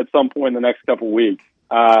him at some point in the next couple of weeks.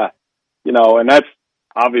 You know, and that's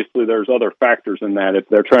obviously there's other factors in that if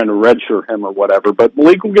they're trying to redshirt him or whatever. But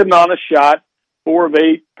Malik will get an honest shot, 4 of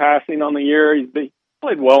 8 passing on the year. He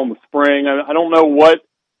played well in the spring. I don't know what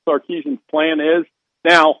Sarkisian's plan is.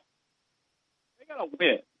 Now, they got to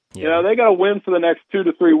win. Yeah. You know, they got to win for the next 2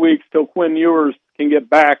 to 3 weeks till Quinn Ewers can get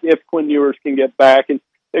back, if Quinn Ewers can get back. And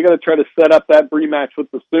they got to try to set up that rematch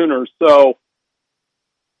with the Sooners. So,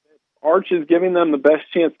 Arch is giving them the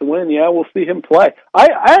best chance to win. Yeah, we'll see him play. I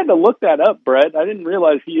had to look that up, Brett. I didn't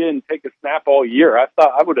realize he didn't take a snap all year. I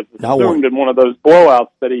thought I would have assumed in one of those blowouts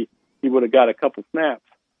that he would have got a couple snaps.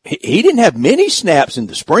 He didn't have many snaps in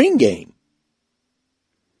the spring game.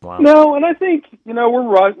 Wow. No, and I think, you know,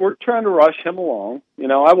 we're trying to rush him along. You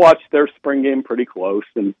know, I watched their spring game pretty close,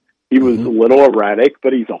 and he was a little erratic,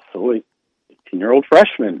 but he's also an 18-year-old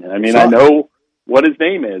freshman. I mean, I know what his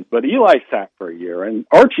name is, but Eli sat for a year, and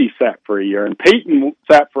Archie sat for a year, and Peyton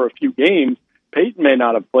sat for a few games. Peyton may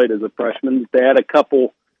not have played as a freshman. They had a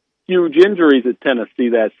couple huge injuries at Tennessee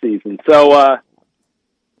that season. So I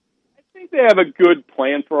think they have a good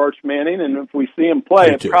plan for Arch Manning, and if we see him play,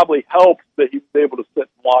 it probably helps that he's able to sit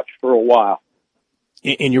and watch for a while.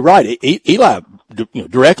 And you're right. Eli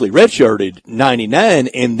directly redshirted 99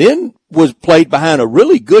 and then was played behind a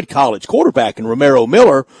really good college quarterback in Romero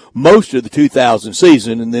Miller most of the 2000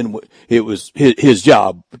 season. And then it was his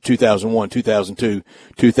job, 2001, 2002,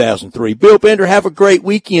 2003. Bill Bender, have a great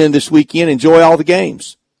weekend this weekend. Enjoy all the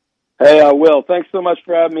games. Hey, I will. Thanks so much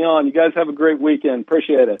for having me on. You guys have a great weekend.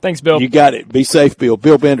 Appreciate it. Thanks, Bill. You got it. Be safe, Bill.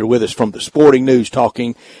 Bill Bender with us from the Sporting News,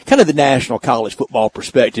 talking kind of the national college football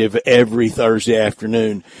perspective every Thursday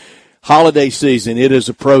afternoon. Holiday season, it is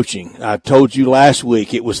approaching. I told you last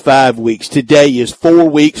week it was 5 weeks. Today is 4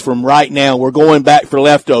 weeks from right now. We're going back for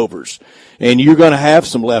leftovers. And you're going to have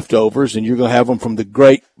some leftovers, and you're going to have them from the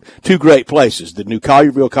great two great places, the new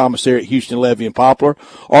Collierville Commissary at Houston, Levy, and Poplar,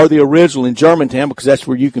 or the original in Germantown, because that's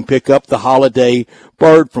where you can pick up the holiday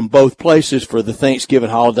bird from both places for the Thanksgiving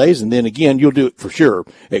holidays. And then again, you'll do it for sure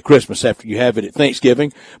at Christmas after you have it at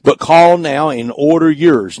Thanksgiving. But call now and order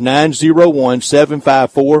yours,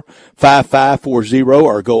 901-754-5540,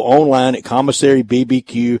 or go online at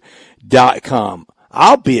commissarybbq.com.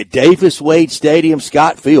 I'll be at Davis Wade Stadium,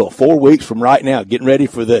 Scott Field, 4 weeks from right now, getting ready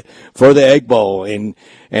for the Egg Bowl. And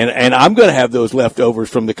I'm going to have those leftovers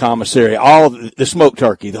from the commissary, all the smoked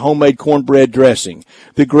turkey, the homemade cornbread dressing,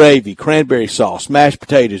 the gravy, cranberry sauce, mashed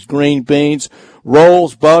potatoes, green beans,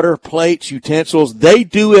 rolls, butter, plates, utensils. They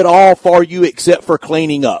do it all for you except for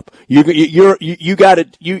cleaning up. You have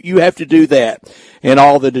to do that. And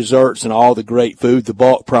all the desserts and all the great food, the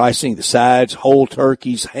bulk pricing, the sides, whole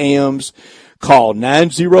turkeys, hams. Call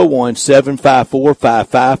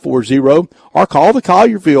 901-754-5540 or call the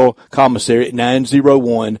Collierville Commissary at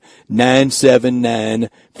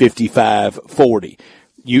 901-979-5540.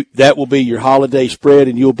 That will be your holiday spread,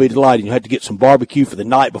 and you'll be delighted. You'll have to get some barbecue for the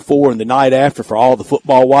night before and the night after for all the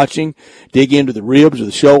football watching. Dig into the ribs or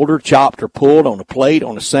the shoulder, chopped or pulled on a plate,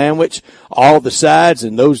 on a sandwich. All the sides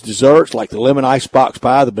and those desserts like the lemon icebox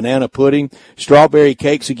pie, the banana pudding, strawberry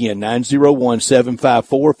cakes. Again,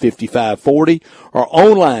 901-754-5540 or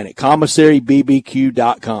online at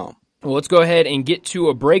commissarybbq.com. Well, let's go ahead and get to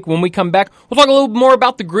a break. When we come back, we'll talk a little more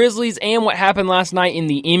about the Grizzlies and what happened last night in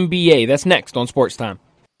the NBA. That's next on Sports Time.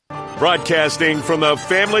 Broadcasting from the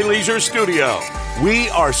Family Leisure Studio, we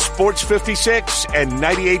are Sports 56 and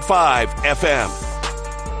 98.5 FM.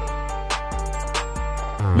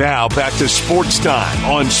 Now back to Sports Time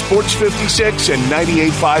on Sports 56 and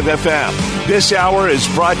 98.5 FM. This hour is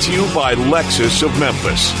brought to you by Lexus of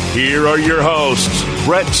Memphis. Here are your hosts,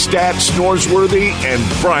 Brett Stats Norsworthy and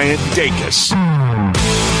Bryant Dacus.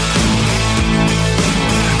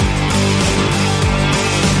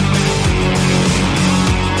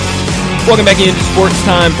 Welcome back into Sports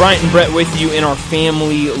Time. Bryant and Brett with you in our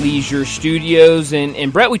Family Leisure Studios.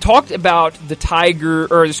 And Brett, we talked about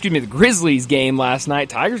the Grizzlies game last night.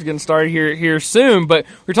 Tigers are going to start here soon, but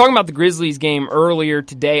we were talking about the Grizzlies game earlier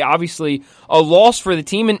today. Obviously, a loss for the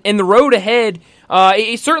team, and the road ahead,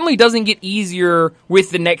 it certainly doesn't get easier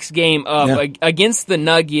with the next game against the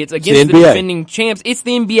Nuggets, against the defending champs. It's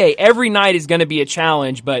the NBA. Every night is going to be a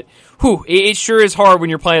challenge, but it sure is hard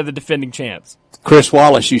when you're playing the defending champs. Chris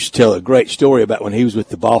Wallace used to tell a great story about when he was with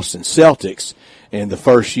the Boston Celtics, and the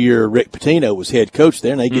first year Rick Pitino was head coach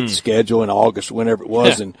there, and they get the schedule in August, whenever it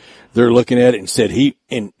was, and they're looking at it and said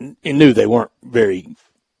and knew they weren't the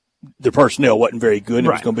personnel wasn't very good. It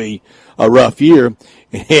was going to be a rough year,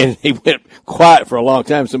 and he went quiet for a long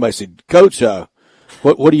time. Somebody said, "Coach,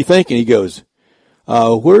 what do you think?" And he goes,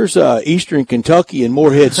 "Where's Eastern Kentucky and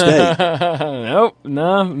Morehead State?" No,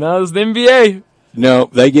 it's the NBA. No,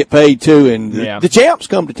 they get paid too, and the champs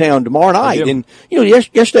come to town tomorrow night. And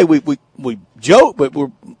yesterday we joked, but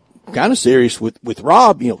we're kind of serious with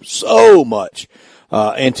Rob. So much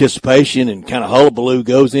anticipation and kind of hullabaloo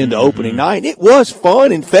goes into opening night. It was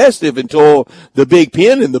fun and festive until the big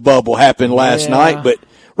pin in the bubble happened last night. But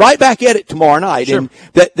right back at it tomorrow night, and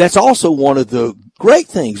that's also one of the great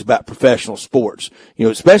things about professional sports.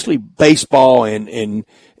 Especially baseball and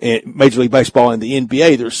Major League Baseball and the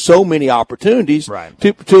NBA, there's so many opportunities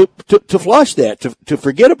to flush that, to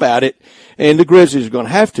forget about it, and the Grizzlies are going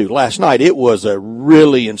to have to. Last night, it was a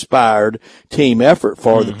really inspired team effort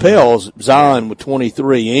for the Pels. Zion with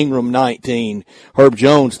 23, Ingram 19, Herb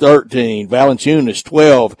Jones 13, Valanciunas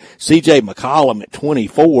 12, C.J. McCollum at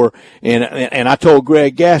 24, and I told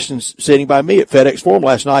Greg Gaston sitting by me at FedEx Forum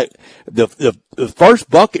last night, the first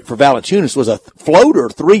bucket for Valanciunas was a floater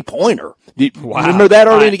 3-pointer. You remember that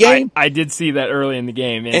early in the game? I did see that early in the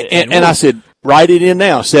game. And I said, write it in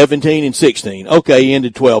now, 17 and 16. Okay, he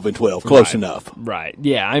ended 12 and 12. Close enough. Right.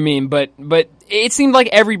 Yeah, I mean, but it seemed like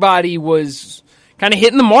everybody was kind of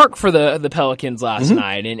hitting the mark for the Pelicans last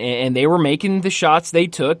night, and they were making the shots they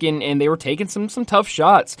took, and they were taking some tough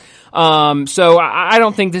shots. So I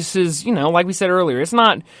don't think this is, like we said earlier, it's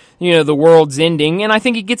not, the world's ending, and I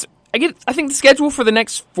think I think the schedule for the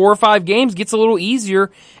next 4 or 5 games gets a little easier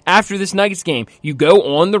after this Nuggets game. You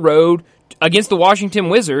go on the road against the Washington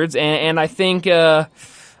Wizards, and I think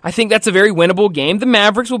that's a very winnable game. The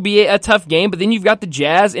Mavericks will be a tough game, but then you've got the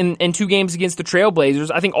Jazz and 2 games against the Trailblazers.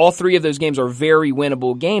 I think all 3 of those games are very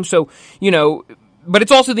winnable games. So, but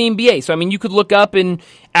it's also the NBA. So, I mean, you could look up, and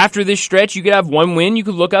after this stretch, you could have 1 win. You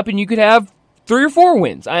could look up, and you could have 3 or 4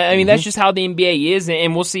 wins. I mean, that's just how the NBA is,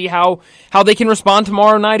 and we'll see how they can respond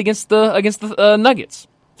tomorrow night against the Nuggets.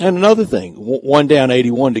 And another thing, one down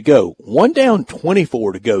 81 to go, one down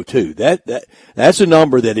 24 to go too. That's a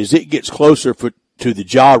number that as it gets closer to the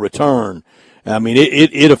Ja return, I mean,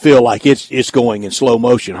 it'll feel like it's going in slow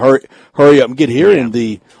motion. Hurry up and get here. And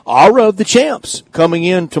the aura of the champs coming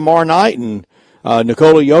in tomorrow night, and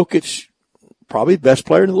Nikola Jokic, probably the best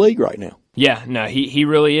player in the league right now. Yeah, no, he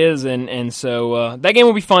really is, and so that game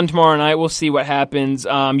will be fun tomorrow night. We'll see what happens.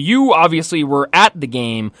 You obviously were at the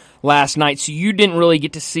game last night, so you didn't really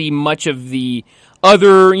get to see much of the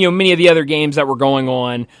other, many of the other games that were going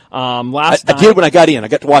on last night. I did when I got in. I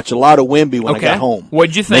got to watch a lot of Wemby when I got home.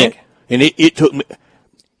 What'd you think? Man, and it took me.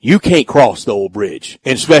 You can't cross the old bridge,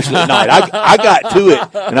 and especially at night. I got to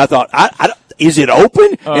it, and I thought, is it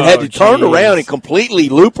open? And had to turn around and completely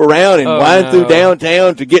loop around and wind through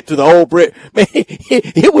downtown to get to the old bridge. Man,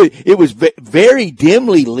 it was very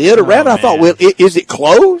dimly lit around. I thought, well, is it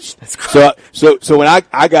closed? So when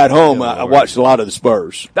I got home, I watched a lot of the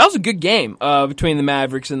Spurs. That was a good game between the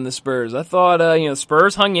Mavericks and the Spurs. I thought,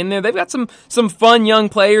 Spurs hung in there. They've got some fun young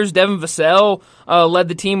players. Devin Vassell led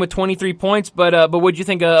the team with 23 points. But what'd you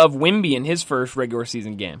think of Wemby in his first regular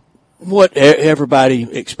season game? What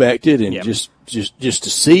everybody expected, and just to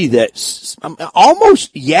see that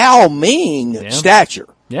almost Yao Ming stature.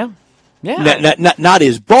 Yeah. Not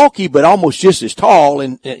as bulky, but almost just as tall.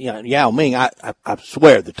 And Yao Ming, I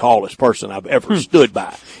swear, the tallest person I've ever stood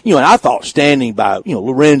by. And I thought standing by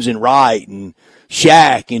Lorenzen Wright and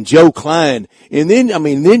Shaq and Joe Klein, and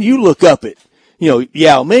then you look up at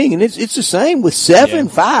Yao Ming, and it's the same with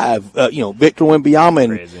 7'5", Victor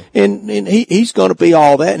Wembanyama, and he's going to be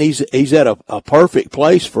all that, and he's at a perfect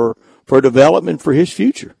place for development for his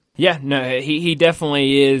future. Yeah, no, he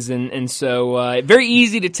definitely is, and so very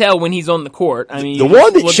easy to tell when he's on the court. I mean, the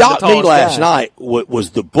one that shocked me last night was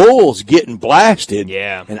the Bulls getting blasted.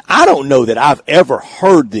 Yeah, and I don't know that I've ever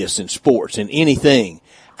heard this in sports in anything.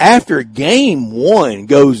 After game one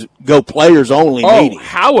go players only meeting. Oh,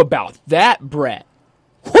 how about that, Brett?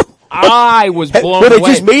 I was blown away. Were they away.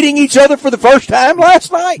 just meeting each other for the first time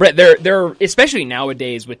last night? Brett, they're especially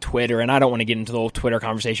nowadays with Twitter, and I don't want to get into the whole Twitter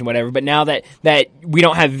conversation, whatever, but now that we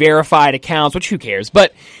don't have verified accounts, which who cares,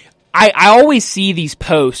 but I always see these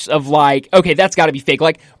posts of like, okay, that's got to be fake.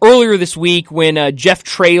 Like earlier this week when Jeff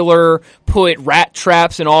Traylor put rat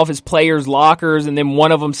traps in all of his players' lockers, and then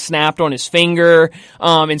one of them snapped on his finger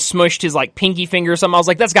and smushed his like pinky finger or something. I was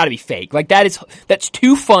like, that's got to be fake. Like that's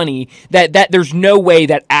too funny that there's no way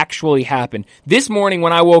that actually happened. This morning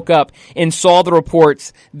when I woke up and saw the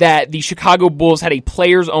reports that the Chicago Bulls had a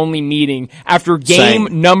players-only meeting after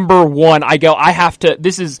game number one, I go,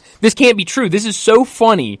 this can't be true. This is so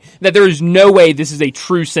funny that there is no way this is a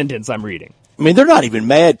true sentence I'm reading. I mean, they're not even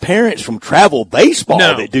mad parents from travel baseball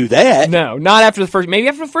that do that. No, not after maybe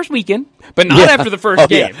after the first weekend, but not after the first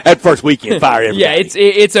game. Yeah, at first weekend, fire everybody.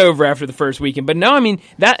 It's over after the first weekend. But no, I mean,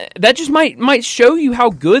 that just might show you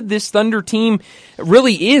how good this Thunder team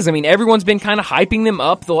really is. I mean, everyone's been kind of hyping them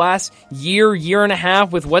up the last year and a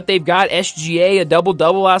half with what they've got. SGA, a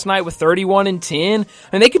double-double last night with 31 and 10.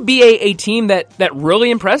 And they could be a team that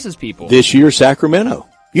really impresses people. This year, Sacramento.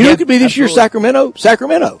 It could be this year, Sacramento.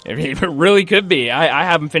 It really could be. I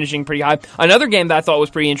have them finishing pretty high. Another game that I thought was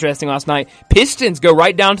pretty interesting last night, Pistons go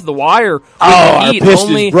right down to the wire. Our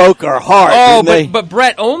Pistons broke our heart, didn't they? But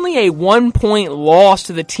Brett, only a 1-point loss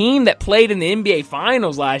to the team that played in the NBA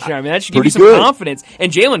Finals last year. I mean, that should give you some confidence. And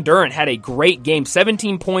Jalen Duren had a great game,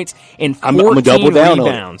 17 points and 14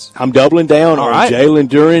 rebounds. I'm doubling down on Jalen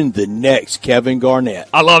Duren, the next Kevin Garnett.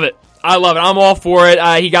 I love it. I'm all for it.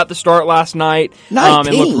 He got the start last night. 19.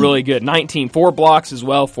 And looked really good. 19. 4 blocks as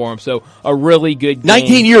well for him. So a really good game.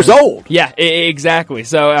 19 years old. Yeah, exactly.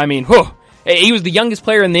 So, I mean, he was the youngest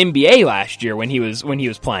player in the NBA last year when he was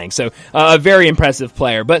playing. So a very impressive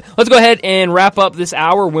player. But let's go ahead and wrap up this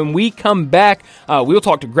hour. When we come back, we will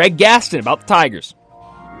talk to Greg Gaston about the Tigers.